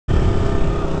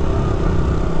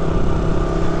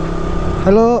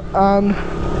Hello and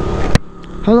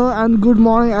good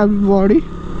morning everybody.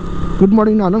 Good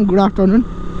morning Nanam, good afternoon.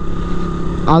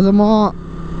 आज म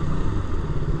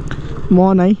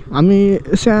नै हामी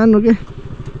सानो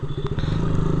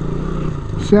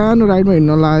राइडमा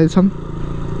हिँड्न लागेछौँ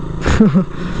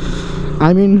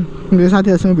आई मिन मेरो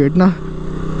साथीहरूसँग भेट्न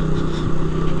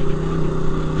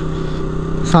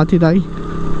साथी दाइ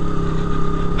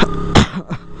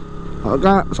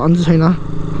हल्का सन्चै छैन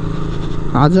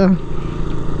आज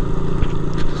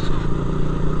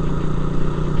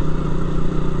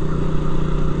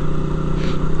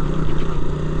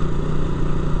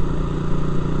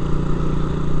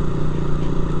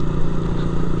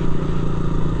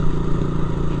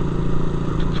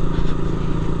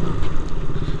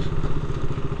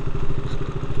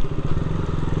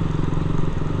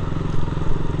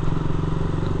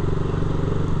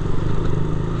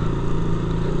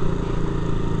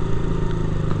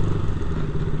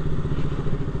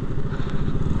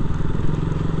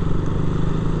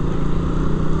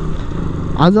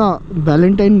आज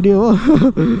भ्यालेन्टाइन डे हो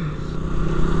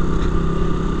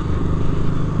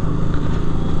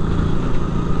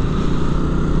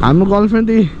हाम्रो गर्लफ्रेन्ड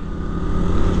त्यही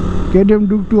केटिएम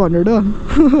डुक 200 हो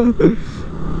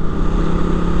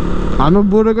हाम्रो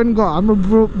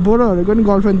बोरोहरूको नि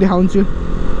गर्लफ्रेन्ड देखाउँछु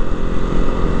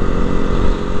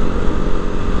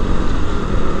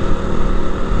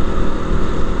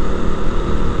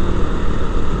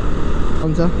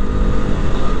हुन्छ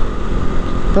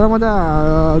तर म त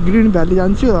ग्रिन भ्याली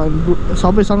जान्छु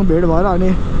सबैसँग भेट भएर अनि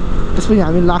त्यसपछि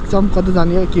हामी लाग्छौँ कता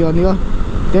जाने हो के गर्ने हो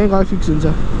त्यहीँ गएर फिक्स हुन्छ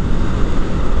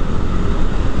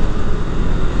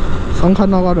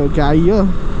शङ्खनगर हो कि आइयो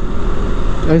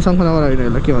त्यही शङ्खनगर होइन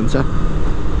होला के भन्छ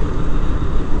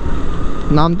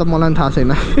नाम त मलाई पनि थाहा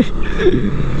छैन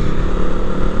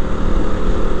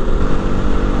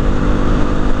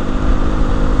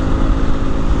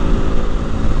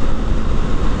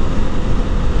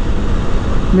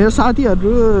मेरो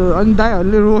साथीहरू अनि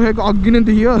दाइहरूले रोकेको अघि नै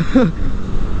देखियो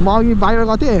म अघि बाहिर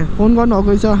गएको थिएँ फोन गर्नु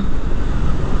भएको छ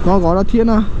म घर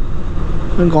थिएन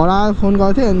अनि घर आएर फोन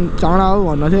गरेको थिएँ अनि चाँडा आऊ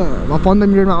भन्नु थियो म 15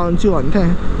 मिनटमा आउँछु भन्थेँ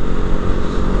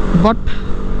बट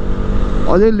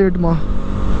अझै लेट म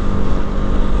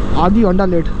आधी घन्टा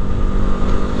लेट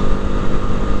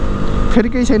फेरि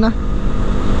केही छैन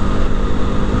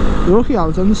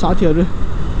रोकिहाल्छन्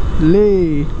साथीहरूले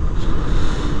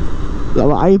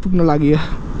अब आइपुग्न लागि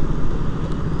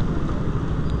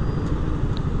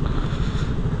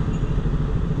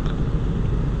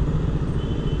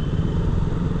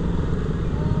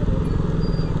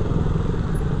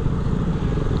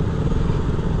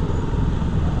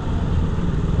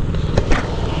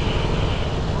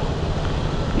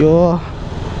यो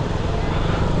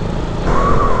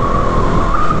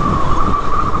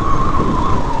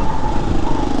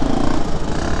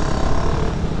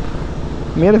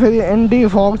मेरो फेरि एन्टी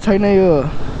फग छैन यो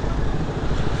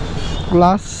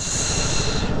ग्लास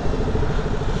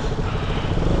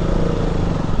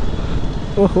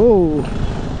ओहो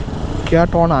क्या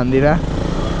टर्न हान्दिरा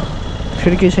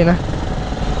फेरि केही छैन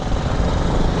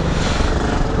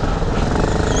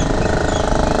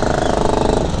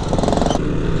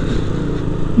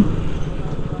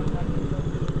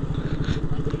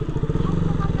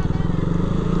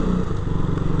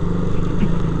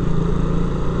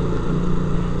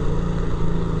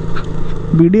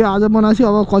भिडियो आज बनाएपछि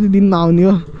अब कति दिनमा आउने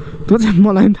हो त्यो चाहिँ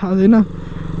मलाई पनि थाहा छैन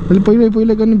अहिले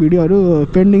पहिल्यैको नि भिडियोहरू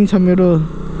पेन्डिङ छ मेरो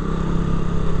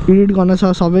एडिट गर्न छ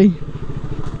सबै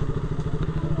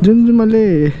जुन मैले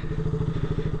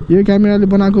यो क्यामेराले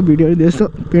बनाएको भिडियोहरू त्यस्तो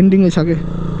पेन्डिङै छ कि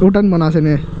एउटा पनि बनाएको छैन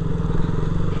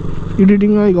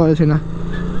एडिटिङै गरेको छैन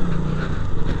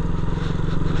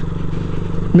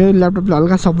मेरो ल्यापटपले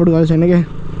हल्का सपोर्ट गरेको छैन क्या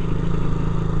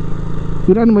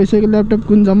पुरानो भइसक्यो ल्यापटप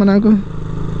कुन जमानाको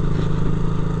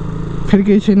फेरि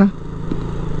केही छैन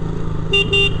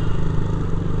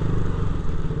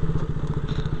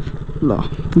ल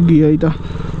पुग्यो है त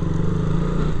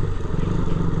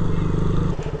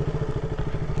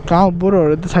कहाँ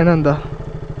बोरोहरू त छैन नि त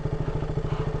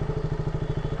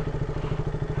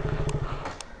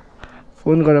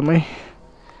फोन गरौँ है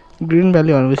ग्रिन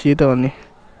भ्याली भनेपछि यता भन्ने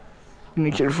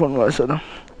एकचोटि फोन गर्छ त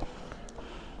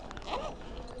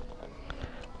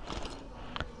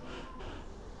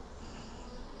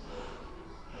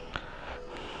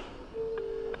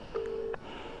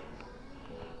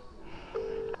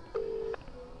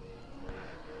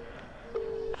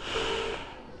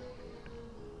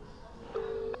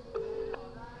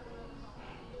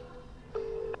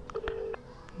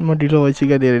म ढिलो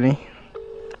भइसक्यो धेरै नै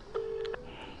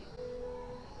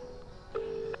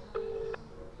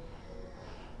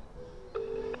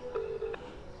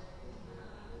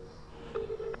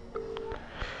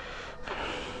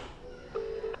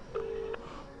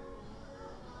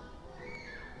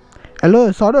हेलो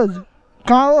सरोज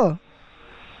कहाँ हो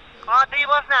त्यही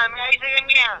बस्न हामी आइसक्यौँ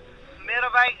नि यहाँ मेरो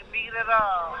बाइक बिग्रेर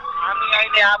हामी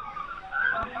अहिले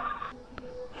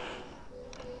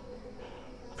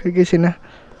फेरि केही छैन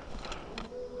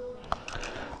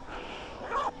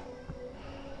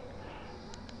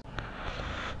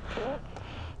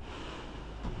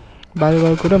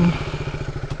बाहिर कुरा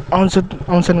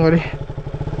आउँछन् गरे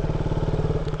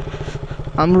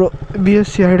हाम्रो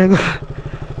बिएससी हाइडेको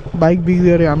बाइक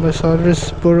बिग्रियो अरे हाम्रो सर्भिस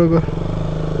बोर्डको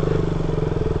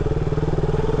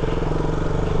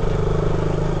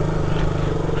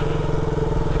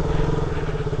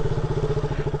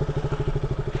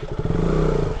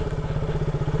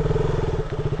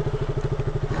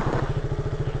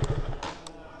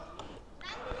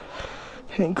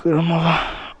कुरोमा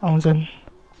आउँछन्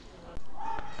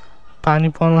पानी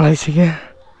पर्न लागिसक्यो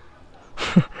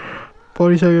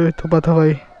परिसक्यो थुपा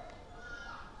थपाई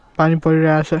पानी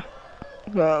परिरहेछ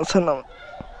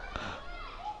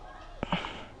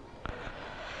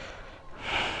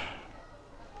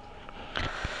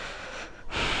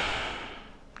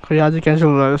खै आज क्यान्सल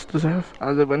भयो जस्तो छ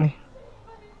आज पनि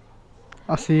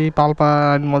अस्ति पाल्पा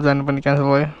म जानु पनि क्यान्सल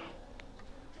भयो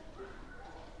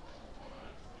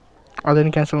आज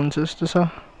नि क्यान्सल हुन्छ जस्तो छ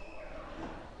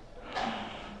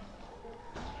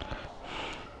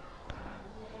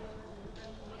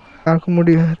कारको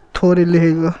मुडी थोरै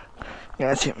लेखेको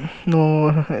यहाँ चाहिँ नो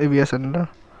एबिएस भनेर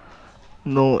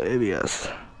नो एबिएस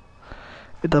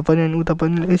यता पनि अनि उता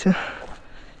पनि लेखेछ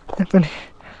यहाँ पनि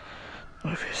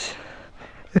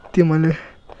यति मैले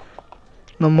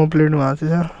नम्बर प्लेटमा हाल्छ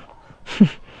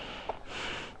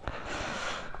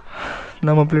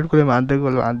नम्बर प्लेट कसले हालिदिएको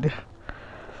कसले हालिदियो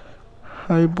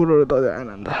आई बुढोहरू त आएन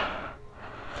अन्त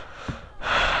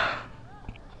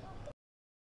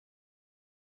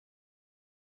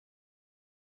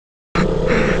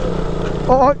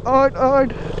के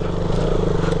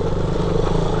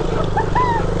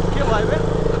भयो बे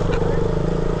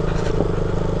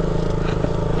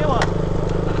के भयो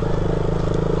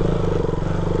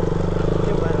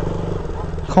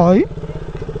खै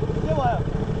के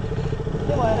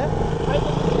भयो रे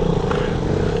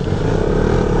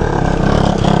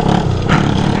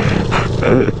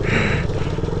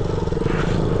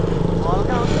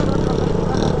हल्का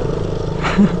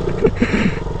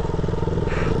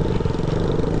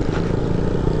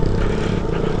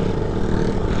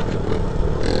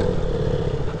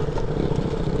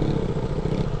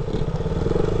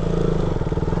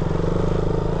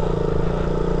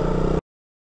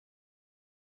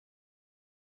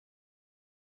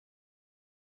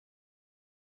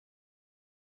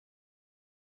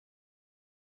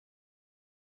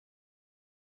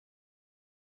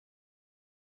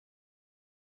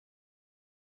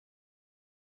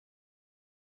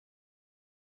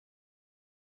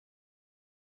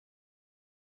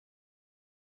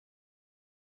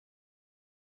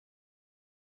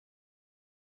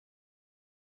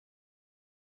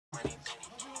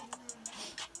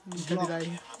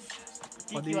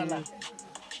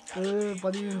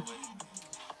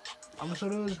I'm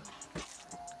Saroj.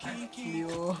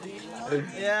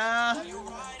 Yeah.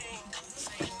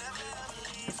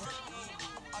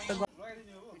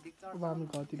 बाम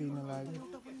कति दिन लाग्यो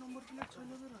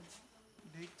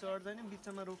ढिक चढ्दैन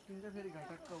बिचमा रोकिन्छ फेरि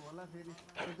घाटक्क होला फेरि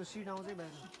त्यो सिट आउँदै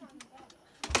बाहिर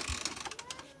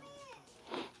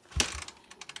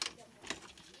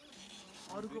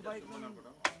अरूको बाइकमा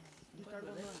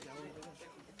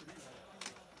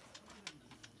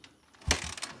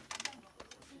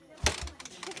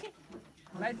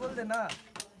लाइट बोल्दैन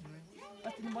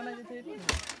अस्ति बनाइदिएको थिएँ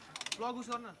प्लग उस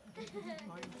गर्न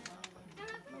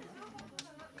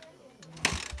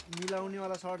मिलाउने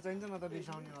वाला सर्ट चाहिन्छ न त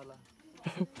रिसाउने वाला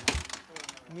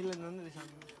मिलेन नि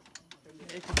रिसाउने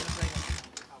एकछिन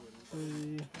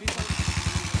भिडियो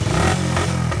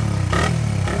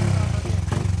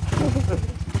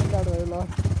गरेर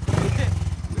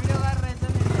रहेछ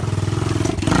नि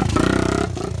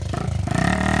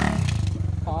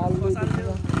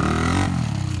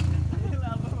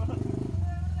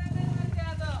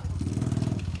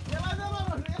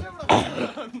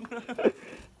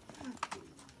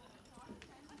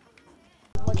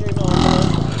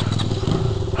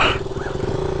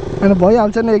अनि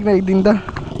भइहाल्छ नि एक न एक दिन त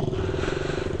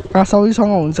कहाँ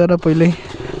सबैसँग हुन्छ र पहिल्यै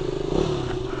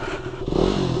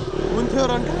हुन्थ्यो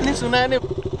र नि सुनायो नि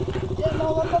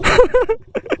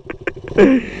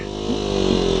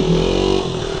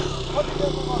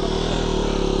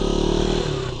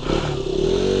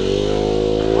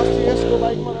अस्ति यसको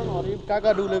बाइकमा रहनु हरि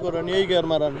काका डुलेको रहनु यही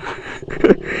गियरमा रहनु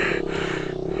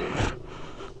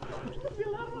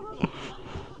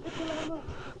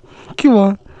के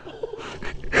भयो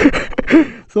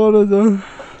चलो जाऊ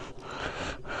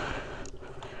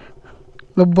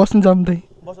ल बस्नु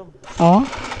जाऊँ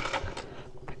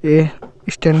ए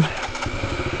स्ट्यान्ड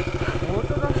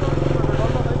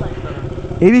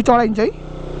यदि चढाइन्छ है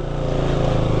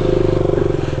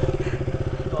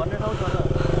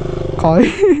खै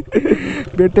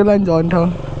भेटे लाइन झन् ठाउँ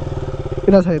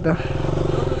यता छ यता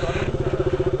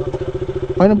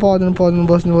होइन पाउँदैन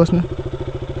बस्नु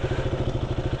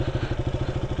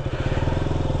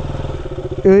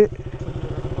ए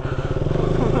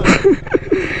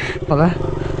होला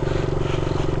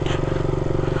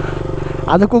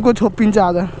आज को छोपिन्छ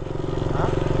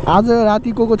आज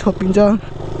राति को छोपिन्छ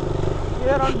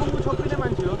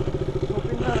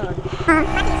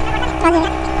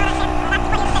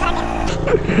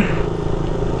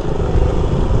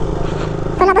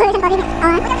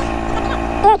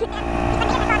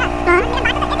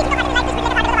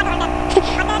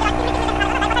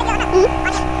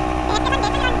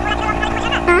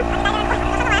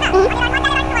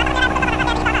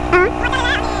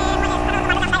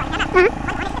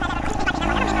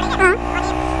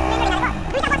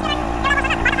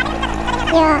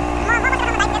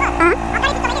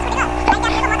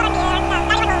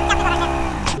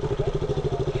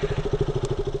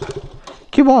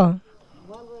के भयो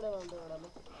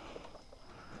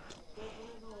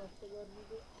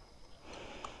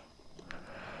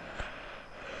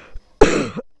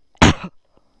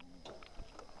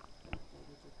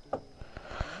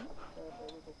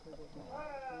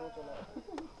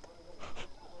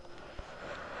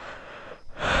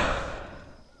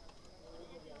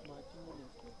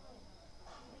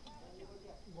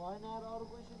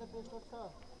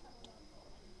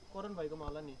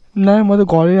नहीं म त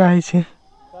घरै आएछु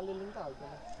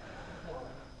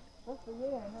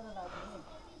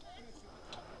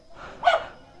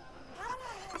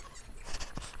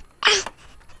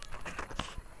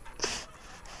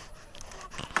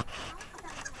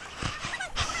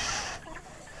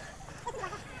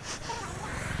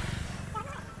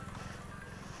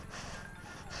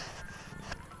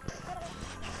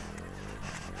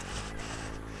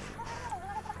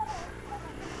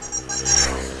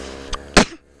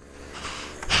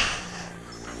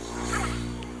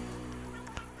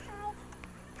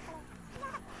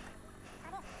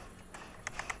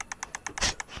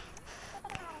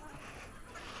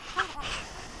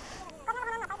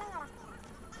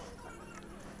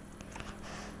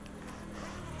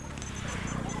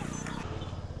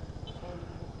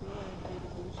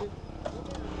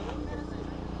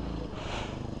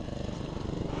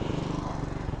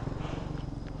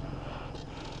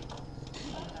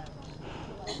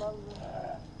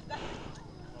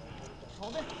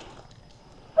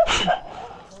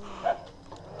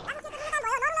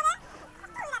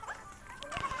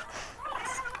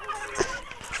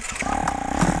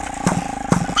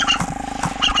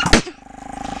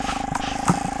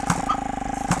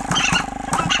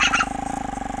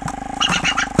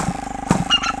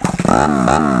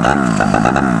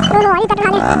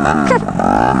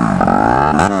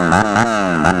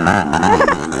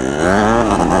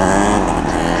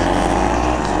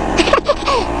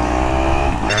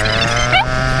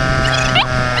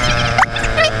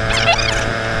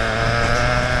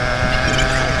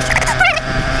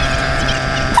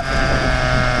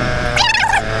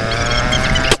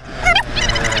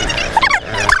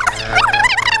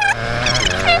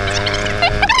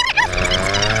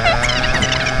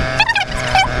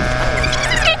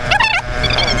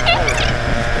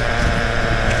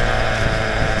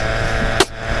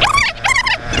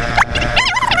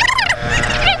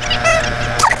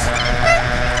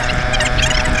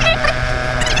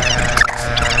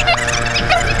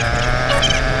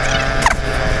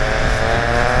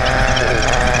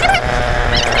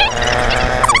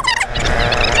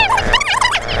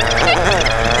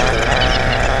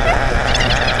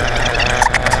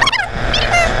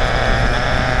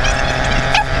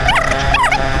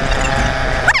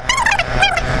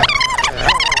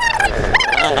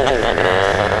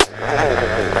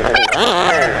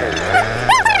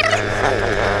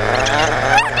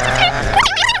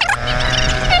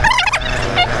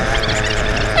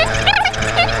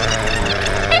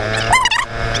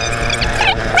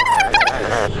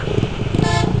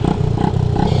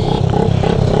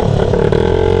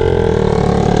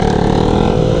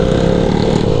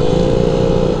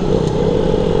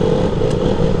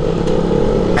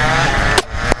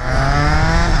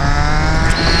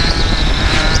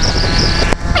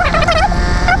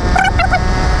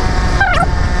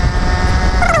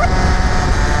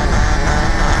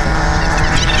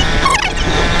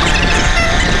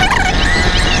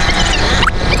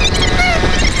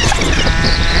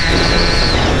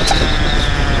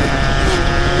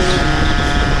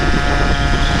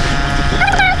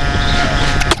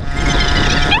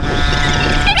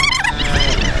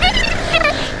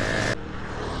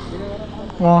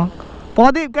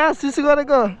प्रदीप कहाँ सुसु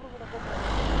गरेको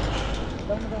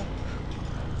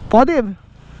प्रदीप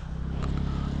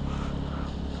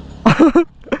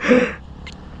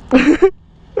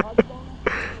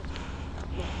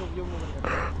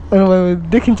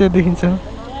देखिन्छ देखिन्छ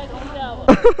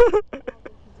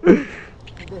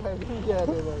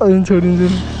छोडिन्छ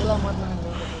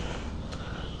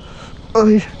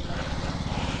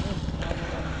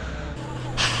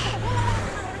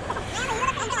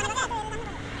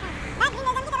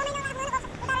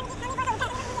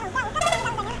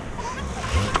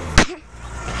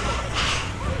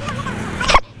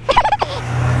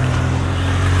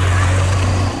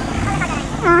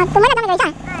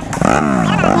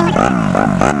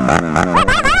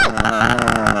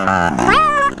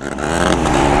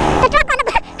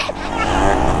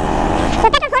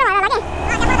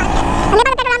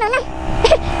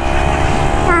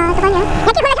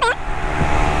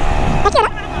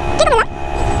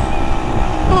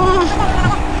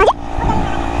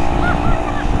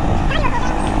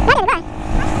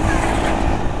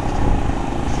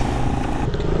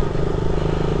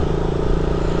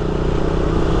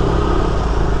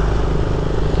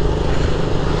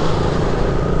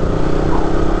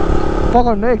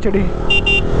पकाउनु एकचोटि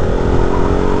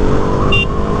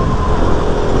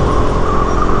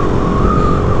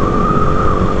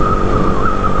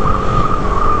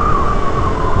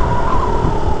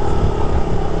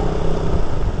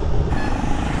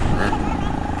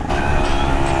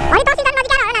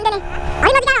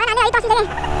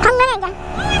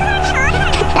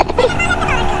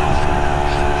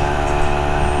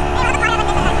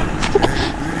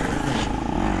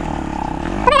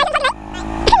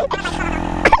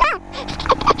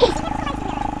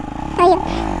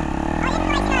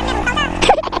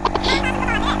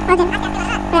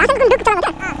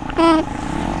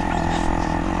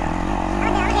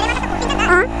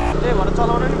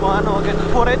चलाउनु नि भएन हो क्या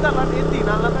थोरै त लाने यति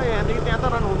हिँड्ला त यहाँदेखि त्यहाँ त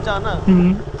रन हुन्छ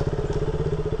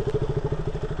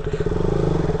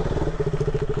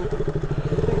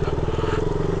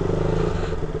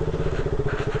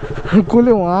होइन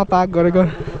कसले वहाँ पार्क गरेको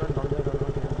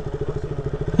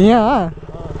यहाँ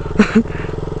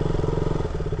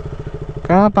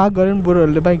कहाँ पार्क गरे नि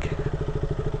बुढोहरूले बाइक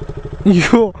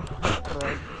यो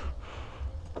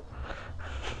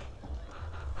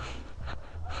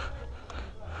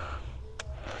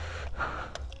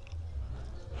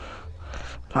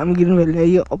हामी गिर्नु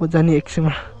ल्यायो अब जाने एकछिन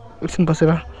बसेर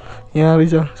यहाँ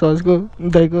रहेछ सहजको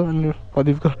दाइको अनि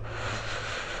प्रदीपको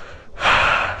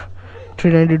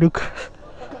 390 डुक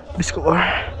डिस्कभर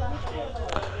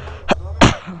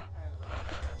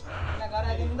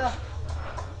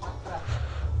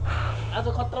आज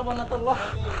खतरा बना त ल